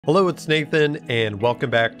Hello, it's Nathan, and welcome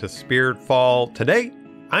back to Spiritfall. Today,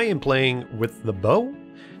 I am playing with the bow.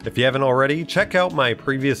 If you haven't already, check out my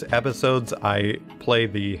previous episodes. I play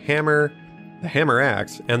the hammer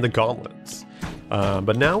axe, and the gauntlets.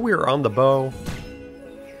 But now we're on the bow.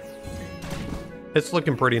 It's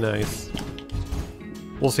looking pretty nice.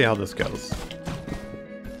 We'll see how this goes.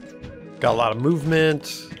 Got a lot of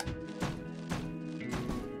movement.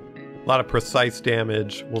 A lot of precise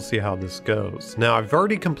damage. We'll see how this goes. Now, I've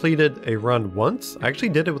already completed a run once. I actually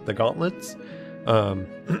did it with the gauntlets.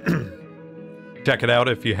 Check it out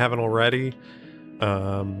if you haven't already.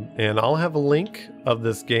 And I'll have a link of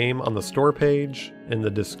this game on the store page in the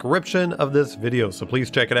description of this video, so please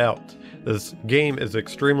check it out. This game is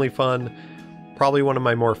extremely fun. Probably one of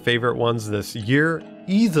my more favorite ones this year,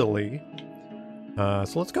 easily.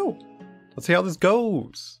 So let's go. Let's see how this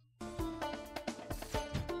goes.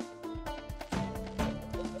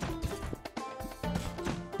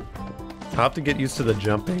 I'll have to get used to the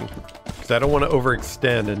jumping, because I don't want to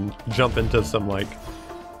overextend and jump into some, like,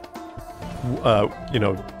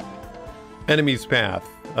 enemy's path.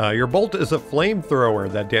 Your bolt is a flamethrower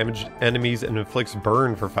that damages enemies and inflicts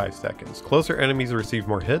burn for 5 seconds. Closer enemies receive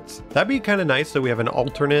more hits. That'd be kind of nice, so we have an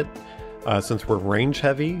alternate, since we're range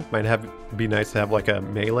heavy. Be nice to have, like, a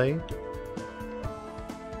melee.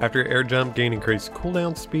 After air jump, gain increased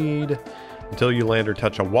cooldown speed until you land or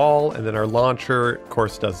touch a wall, and then our launcher, of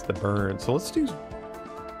course, does the burn. So let's do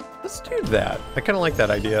that. I kind of like that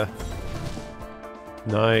idea.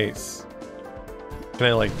 Nice. Can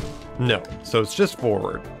I, like, no. So it's just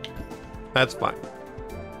forward. That's fine.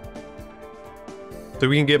 So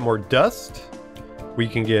we can get more dust, we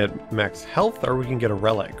can get max health, or we can get a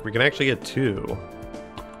relic. We can actually get 2.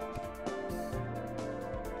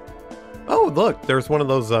 Oh, look, there's one of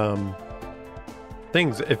those,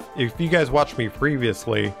 things. If you guys watched me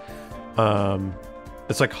previously,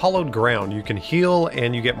 it's like hollowed ground. You can heal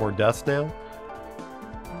and you get more dust now.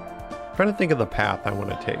 I'm trying to think of the path I want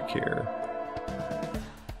to take here.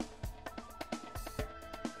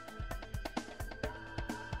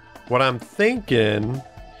 What I'm thinking,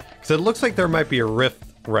 because it looks like there might be a rift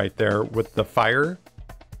right there with the fire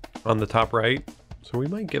on the top right, so we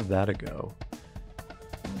might give that a go.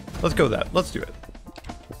 Let's go with that. Let's do it.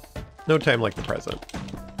 No time like the present.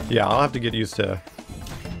 Yeah, I'll have to get used to...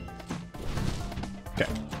 Okay.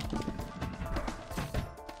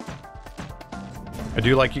 I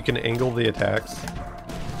do like you can angle the attacks.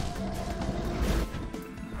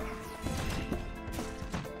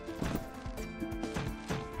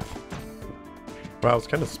 Wow, I was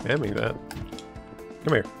kind of spamming that.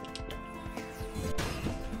 Come here.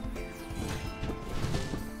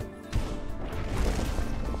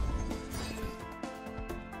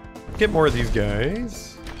 Get more of these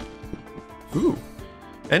guys. Ooh.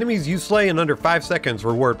 Enemies you slay in under 5 seconds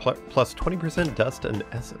reward plus 20% dust and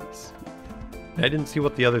essence. I didn't see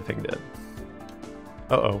what the other thing did.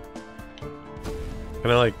 Uh-oh. Can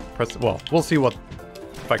I, like, press... Well, we'll see what...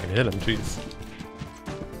 if I can hit him. Jeez.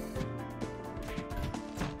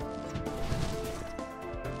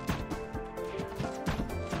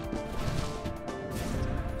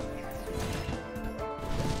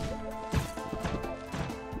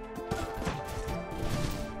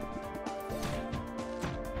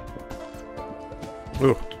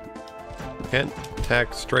 Ooh. Can't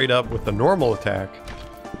attack straight up with the normal attack.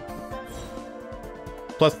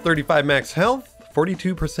 Plus 35 max health,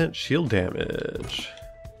 42% shield damage.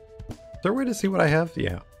 Is there a way to see what I have?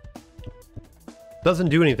 Yeah. Doesn't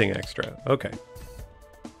do anything extra. Okay.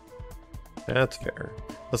 That's fair.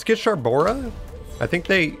 Let's get Sharbora. I think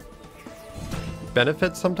they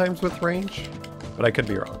benefit sometimes with range, but I could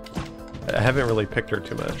be wrong. I haven't really picked her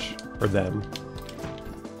too much, or them.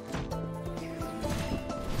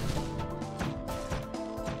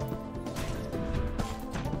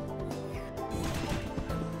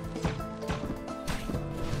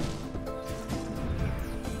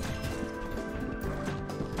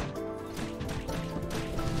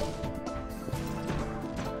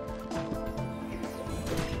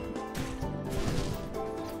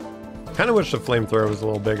 Kind of wish the flamethrower was a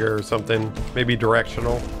little bigger or something. Maybe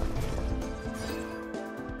directional.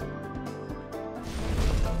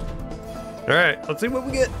 Alright, let's see what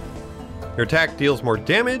we get. Your attack deals more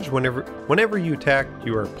damage. Whenever you attack,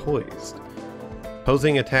 you are poised.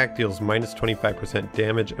 Opposing attack deals minus 25%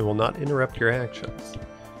 damage and will not interrupt your actions.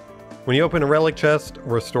 When you open a relic chest,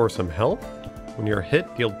 restore some health. When you're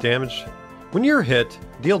hit, deal damage. When you're hit,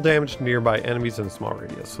 deal damage to nearby enemies in a small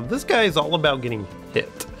radius. So this guy is all about getting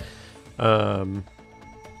hit. I'm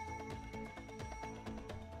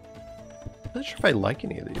not sure if I like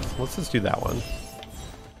any of these. Let's just do that one.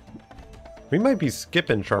 We might be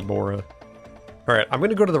skipping Charbora. Alright, I'm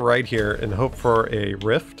gonna go to the right here and hope for a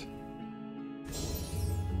rift.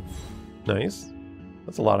 Nice.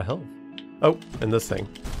 That's a lot of health. Oh, and this thing.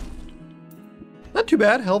 Not too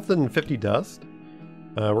bad, health and 50 dust.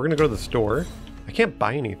 We're gonna go to the store. I can't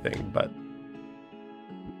buy anything, but...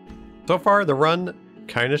 so far, the run,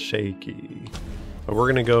 kinda shaky. But we're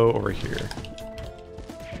gonna go over here.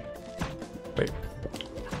 Wait.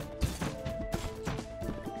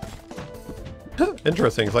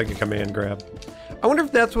 Interesting, it's like a command grab. I wonder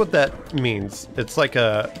if that's what that means. It's like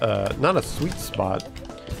a not a sweet spot.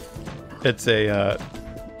 It's a,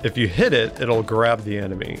 if you hit it, it'll grab the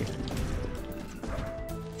enemy.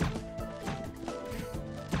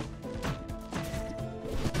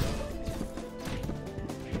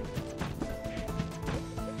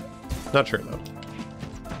 Not sure though.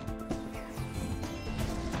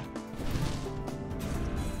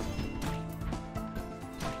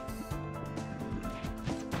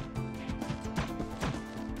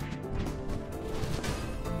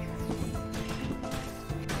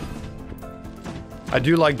 I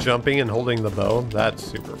do like jumping and holding the bow. That's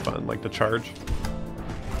super fun, like the charge.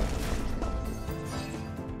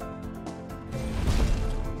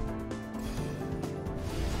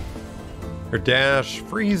 Her dash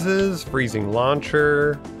freezes, freezing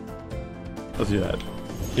launcher. Let's do that.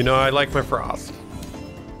 You know, I like my frost.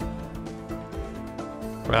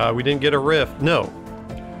 We didn't get a rift. No,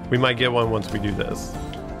 we might get one once we do this.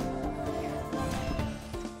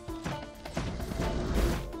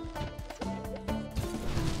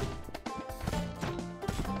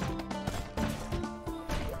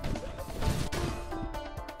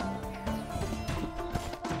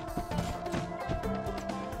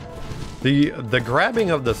 The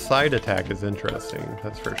grabbing of the side attack is interesting,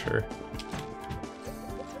 that's for sure.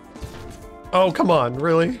 Oh, come on,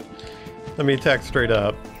 really? Let me attack straight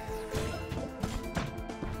up.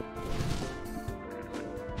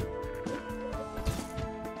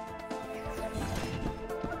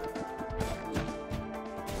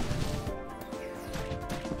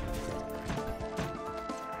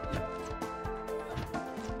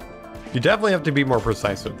 You definitely have to be more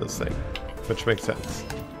precise with this thing, which makes sense.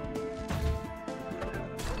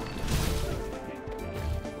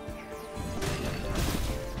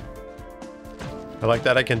 I like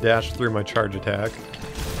that I can dash through my charge attack.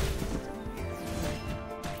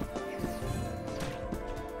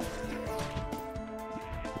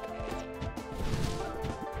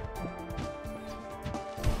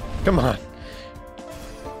 Come on.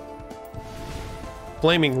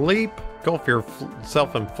 Flaming leap. Engulf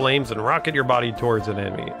yourself in flames and rocket your body towards an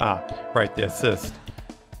enemy. Ah, right, the assist.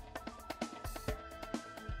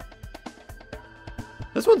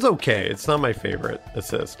 This one's okay. It's not my favorite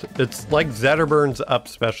assist. It's like Zetterburn's up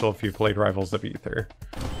special if you played Rivals of Aether.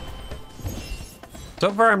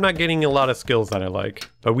 So far, I'm not getting a lot of skills that I like,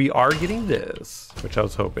 but we are getting this, which I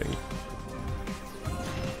was hoping.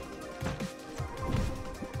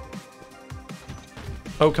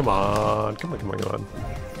 Oh, come on. Come on, come on, come on.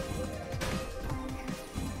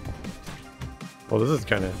 Well, this is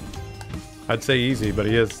kind of, I'd say easy, but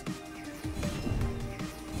he is.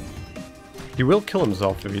 He will kill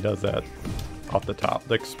himself if he does that off the top,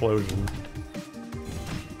 the explosion.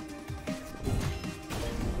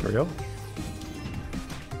 There we go.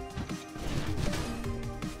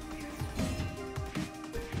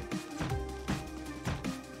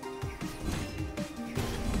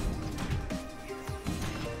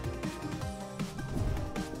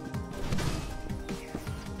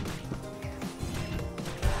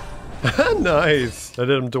 Nice! I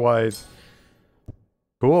did him twice.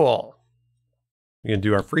 Cool. We can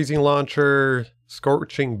do our freezing launcher,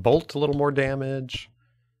 scorching bolt, a little more damage.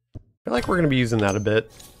 I feel like we're going to be using that a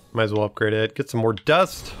bit. Might as well upgrade it. Get some more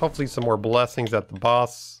dust. Hopefully some more blessings at the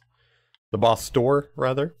boss store,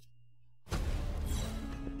 rather. I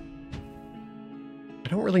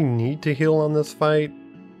don't really need to heal on this fight,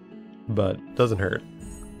 but it doesn't hurt.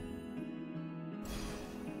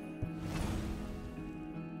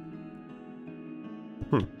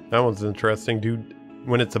 That one's interesting, dude.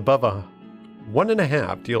 When it's above a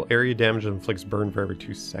 1.5, deal area damage and inflicts burn for every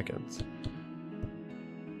 2 seconds.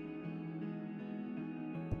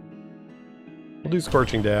 We'll do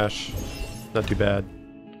Scorching Dash. Not too bad.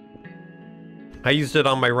 I used it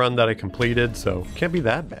on my run that I completed, so can't be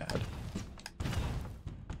that bad.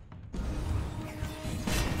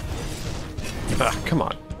 Ah, come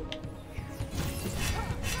on.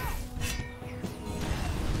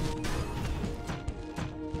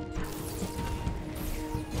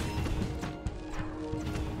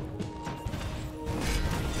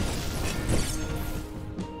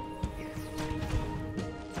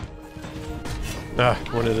 Ah,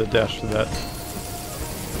 wanted to dash to that.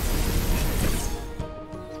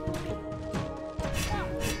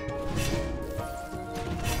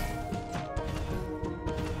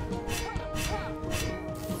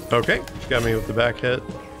 Okay, she got me with the back hit.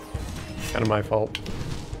 Kind of my fault.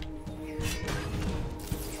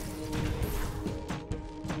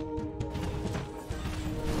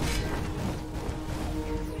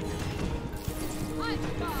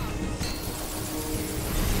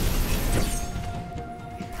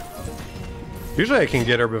 Usually I can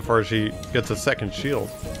get her before she gets a second shield.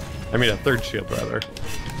 I mean a third shield rather.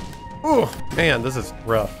 Ooh, man, this is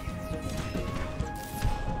rough.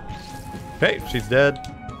 Okay, she's dead.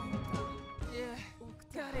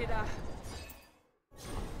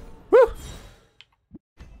 Woo!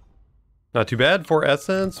 Not too bad. 4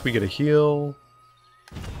 essence, we get a heal.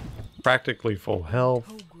 Practically full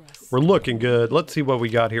health. We're looking good. Let's see what we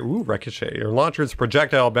got here. Ooh, ricochet. Your launcher's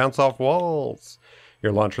projectile bounce off walls.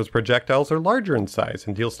 Your launcher's projectiles are larger in size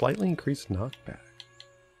and deal slightly increased knockback.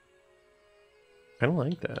 I don't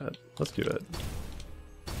like that. Let's do it.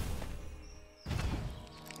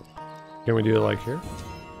 Can we do it like here?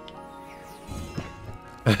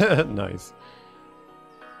 Nice.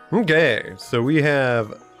 Okay, so we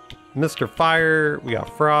have Mr. Fire. We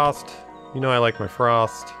got Frost. You know I like my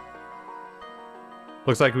Frost.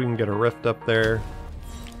 Looks like we can get a rift up there.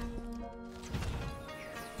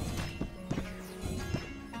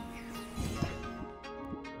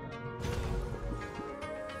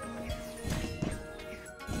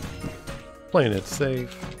 Playing it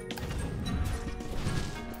safe.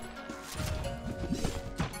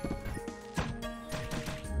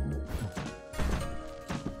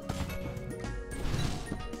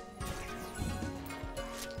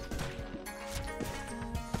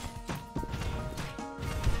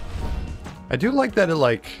 I do like that it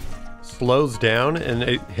like slows down and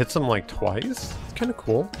it hits them like twice. It's kind of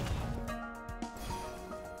cool.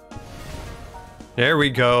 There we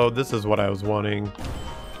go. This is what I was wanting.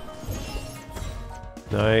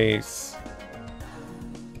 Nice.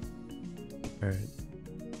 Alright.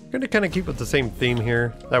 I'm gonna kind of keep with the same theme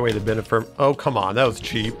here. That way the benefit. Oh, come on. That was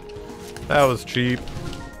cheap. That was cheap.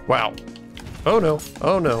 Wow. Oh no.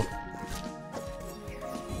 Oh no.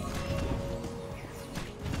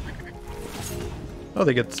 Oh,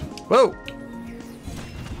 they get. Whoa!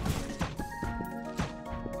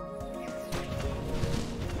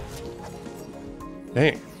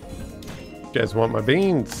 Dang. You guys want my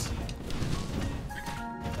beans?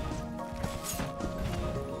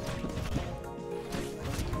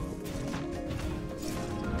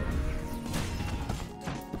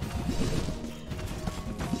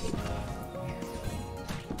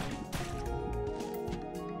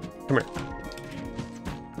 Come here.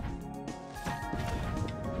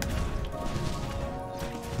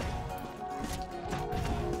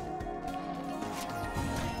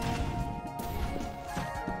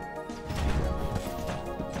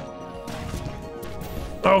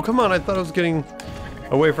 Oh, come on. I thought I was getting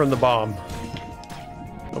away from the bomb.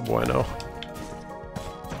 Oh, bueno.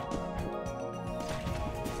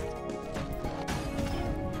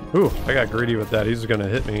 Ooh, I got greedy with that. He's gonna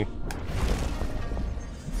hit me.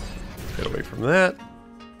 Get away from that.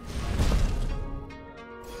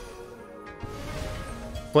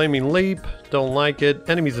 Flaming Leap. Don't like it.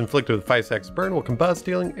 Enemies inflicted with 5-second burn will combust,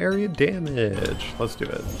 dealing area damage. Let's do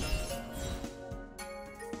it.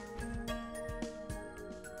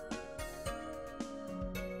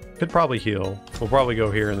 Could probably heal. We'll probably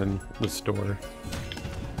go here and then the store.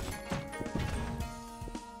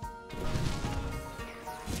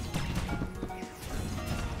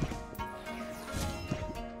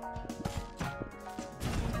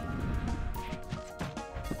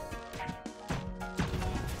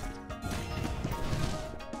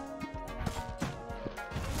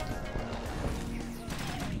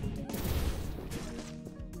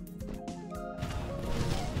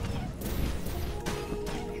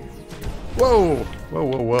 Whoa! Whoa,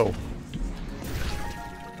 whoa, whoa.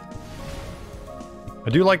 I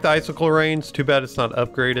do like the icicle range. Too bad it's not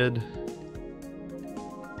upgraded.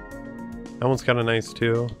 That one's kind of nice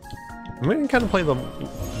too. I'm going to kind of play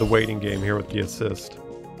the waiting game here with the assist.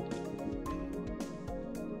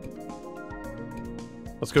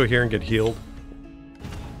 Let's go here and get healed.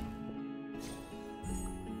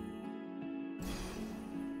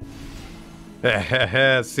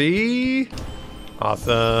 See?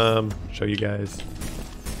 Awesome. Show you guys.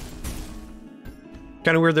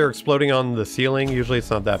 Kind of weird they're exploding on the ceiling. Usually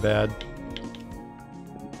it's not that bad.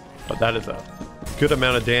 But that is a good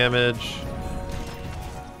amount of damage.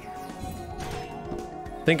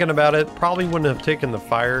 Thinking about it, probably wouldn't have taken the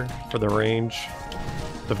fire for the range.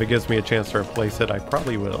 So if it gives me a chance to replace it, I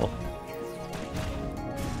probably will.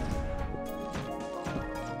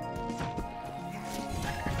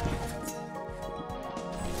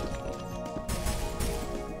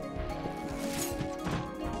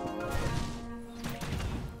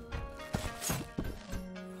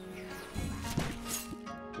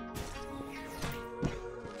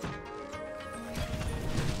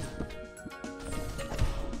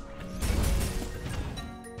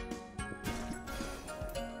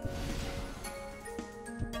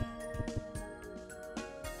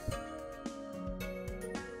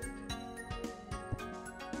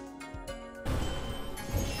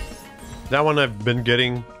 That one I've been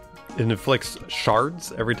getting, it inflicts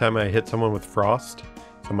shards every time I hit someone with frost.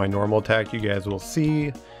 So my normal attack you guys will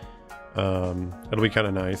see. It'll be kind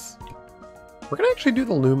of nice. We're gonna actually do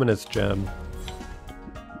the luminous gem.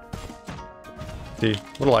 See,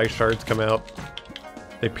 little ice shards come out.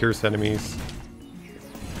 They pierce enemies.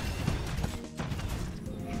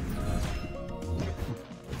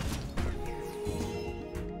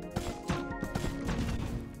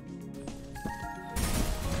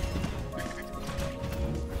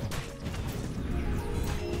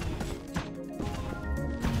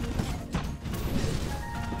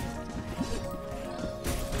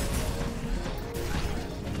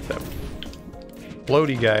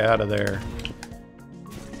 Floaty guy out of there.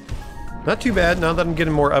 Not too bad now that I'm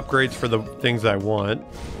getting more upgrades for the things I want.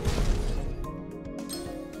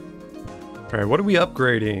 Alright, what are we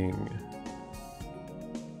upgrading?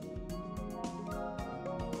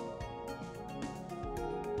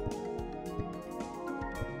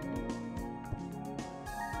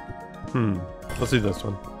 Let's do this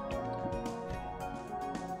one.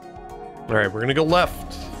 Alright, we're gonna go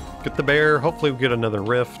left. Get the bear. Hopefully we get another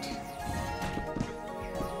rift.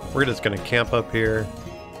 We're just gonna camp up here.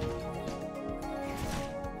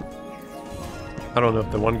 I don't know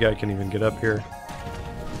if the one guy can even get up here.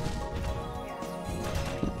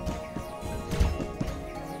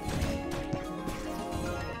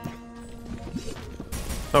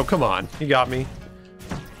 Oh, come on. He got me.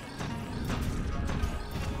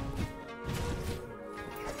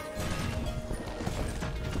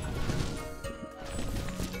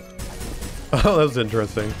 Oh, that was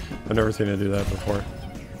interesting. I've never seen it do that before.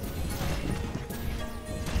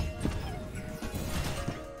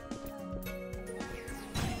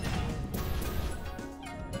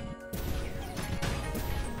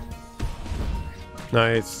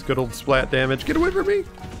 Nice. Good old splat damage. Get away from me!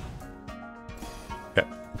 Okay.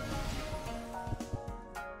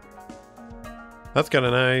 That's kind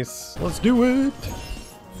of nice. Let's do it!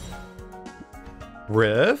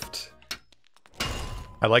 Rift.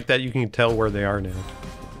 I like that you can tell where they are now.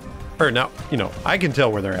 Or now, you know, I can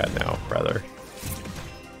tell where they're at now, rather.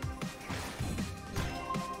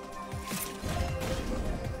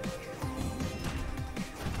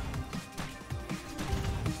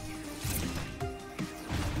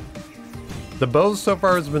 The bows so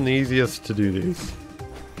far has been the easiest to do these.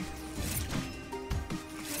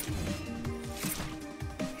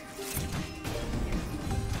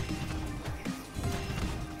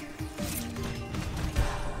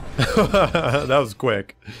 That was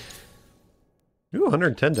quick. Ooh,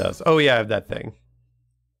 110 does. Oh yeah, I have that thing.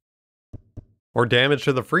 Or damage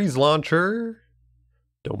to the freeze launcher.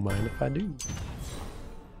 Don't mind if I do.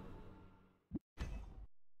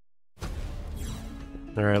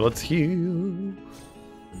 Alright, let's heal.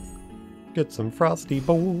 Get some frosty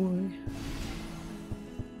boy.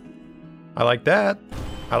 I like that.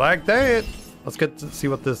 I like that. Let's get to see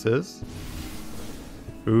what this is.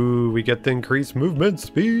 Ooh, we get the increased movement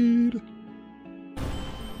speed.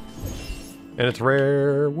 And it's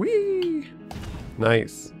rare. Whee!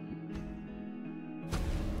 Nice.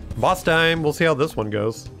 Boss time. We'll see how this one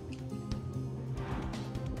goes.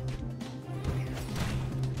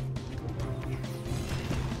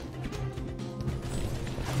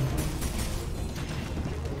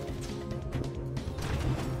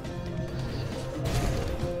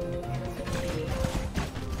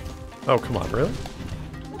 Oh, come on, really?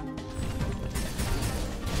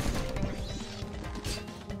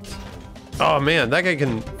 Oh man, that guy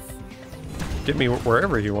can get me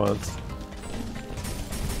wherever he wants.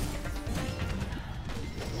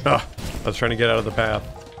 Ah, I was trying to get out of the path.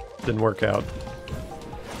 Didn't work out.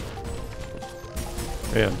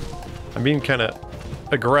 Man, I'm being kind of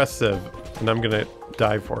aggressive and I'm gonna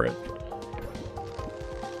die for it.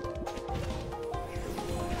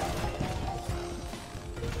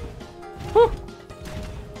 Whew.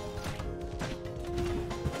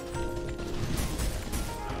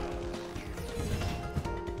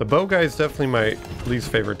 The bow guy is definitely my least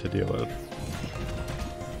favorite to deal with.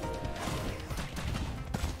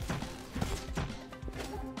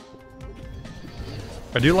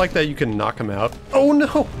 I do like that you can knock him out. Oh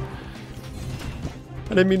no! I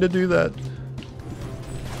didn't mean to do that.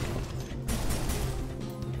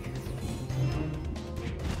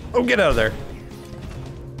 Oh, get out of there.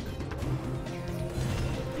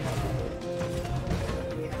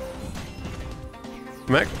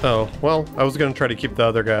 Oh, well, I was gonna try to keep the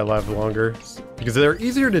other guy alive longer because they're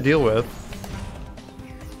easier to deal with.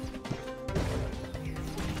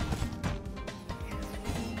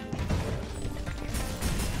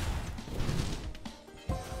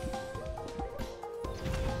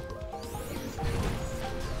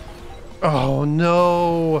 Oh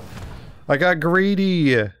no! I got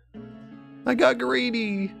greedy! I got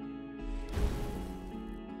greedy!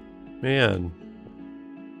 Man,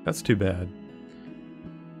 that's too bad.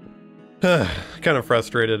 Kind of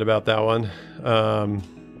frustrated about that one.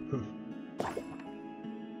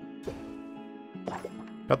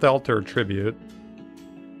 Got the altar tribute.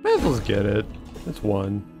 Might as well just get it. It's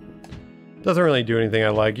one. Doesn't really do anything I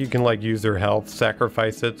like. You can like use their health,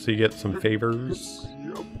 sacrifice it so you get some favors.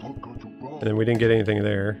 And then we didn't get anything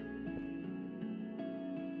there.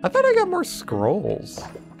 I thought I got more scrolls.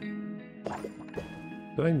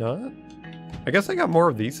 Did I not? I guess I got more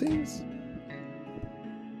of these things?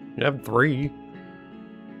 You have 3.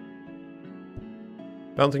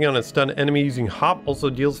 Bouncing on a stun enemy using hop also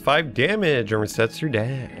deals 5 damage and resets your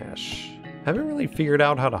dash. Haven't really figured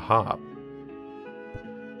out how to hop.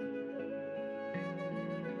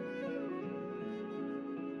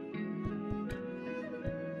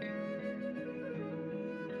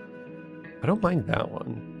 I don't mind that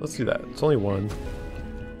one. Let's do that. It's only 1.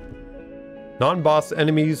 Non-boss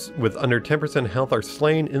enemies with under 10% health are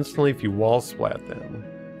slain instantly if you wall splat them.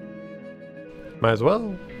 Might as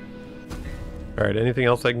well. Alright, anything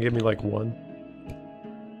else that can give me like 1?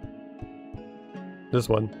 This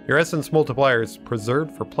one. Your essence multiplier is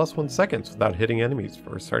preserved for +1 seconds without hitting enemies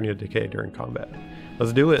for starting to decay during combat.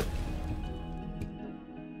 Let's do it.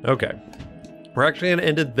 Okay. We're actually going to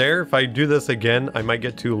end it there. If I do this again, I might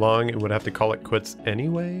get too long and would have to call it quits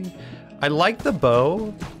anyway. I like the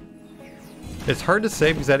bow. It's hard to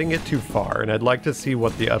say because I didn't get too far, and I'd like to see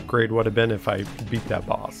what the upgrade would have been if I beat that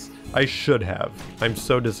boss. I should have. I'm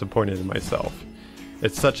so disappointed in myself.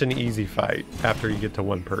 It's such an easy fight after you get to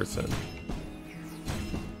 1 person.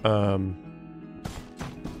 So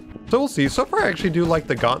we'll see. So far I actually do like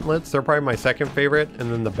the gauntlets. They're probably my second favorite, and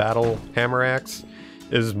then the battle hammer axe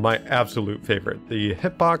is my absolute favorite. The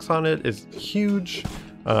hitbox on it is huge.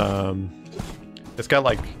 It's got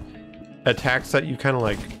like attacks that you kind of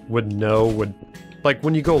like would know would, like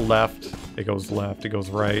when you go left, it goes left, it goes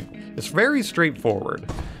right. It's very straightforward.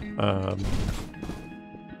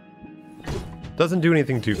 Doesn't do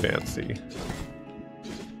anything too fancy.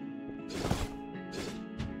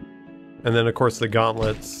 And then of course the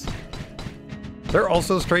gauntlets, they're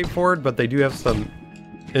also straightforward, but they do have some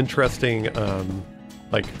interesting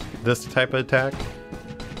like this type of attack.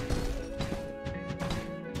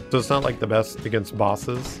 So it's not like the best against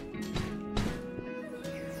bosses.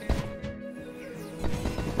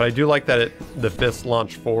 But I do like that the fist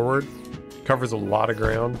launch forward. Covers a lot of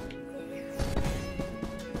ground.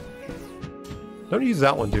 Don't use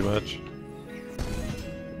that one too much.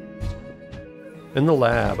 In the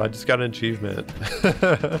lab, I just got an achievement.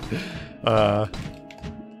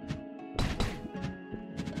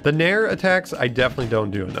 The Nair attacks, I definitely don't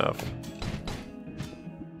do enough.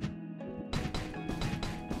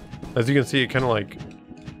 As you can see, it kind of like...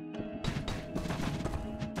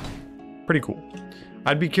 pretty cool.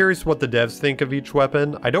 I'd be curious what the devs think of each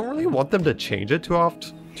weapon. I don't really want them to change it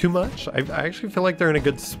too much. I actually feel like they're in a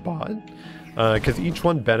good spot. Because each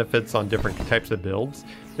one benefits on different types of builds.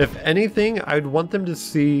 If anything, I'd want them to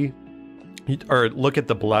see... or look at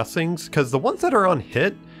the blessings. Because the ones that are on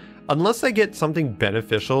hit... unless I get something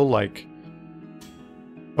beneficial, like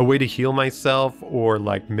a way to heal myself or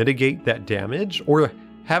like mitigate that damage, or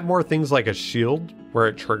have more things like a shield where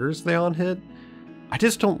it triggers the on hit, I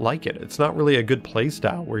just don't like it. It's not really a good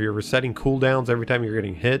playstyle where you're resetting cooldowns every time you're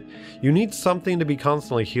getting hit. You need something to be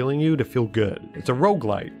constantly healing you to feel good. It's a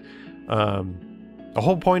roguelite. The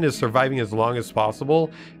whole point is surviving as long as possible,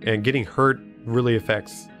 and getting hurt really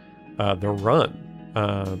affects the run.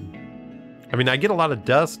 I mean, I get a lot of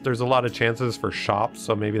dust. There's a lot of chances for shops,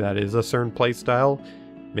 so maybe that is a certain play style.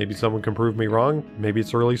 Maybe someone can prove me wrong. Maybe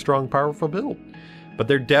it's a really strong, powerful build. But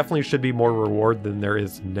there definitely should be more reward than there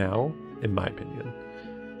is now, in my opinion.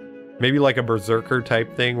 Maybe like a berserker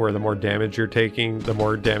type thing, where the more damage you're taking, the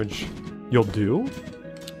more damage you'll do.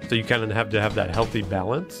 So you kind of have to have that healthy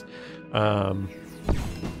balance. So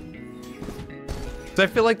I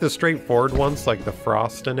feel like the straightforward ones, like the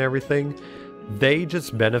frost and everything, they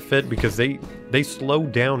just benefit because they slow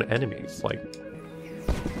down enemies. Like,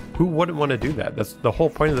 who wouldn't want to do that? That's the whole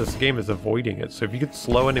point of this game, is avoiding it. So if you could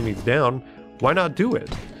slow enemies down, why not do it?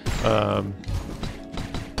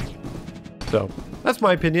 So that's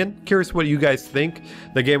my opinion. Curious what you guys think.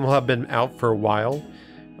 The game will have been out for a while.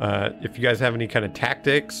 If you guys have any kind of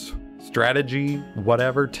tactics, strategy,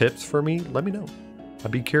 whatever, tips for me, let me know.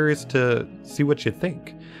 I'd be curious to see what you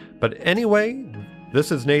think. But anyway,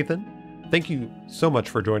 this is Nathan. Thank you so much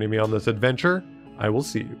for joining me on this adventure. I will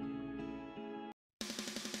see you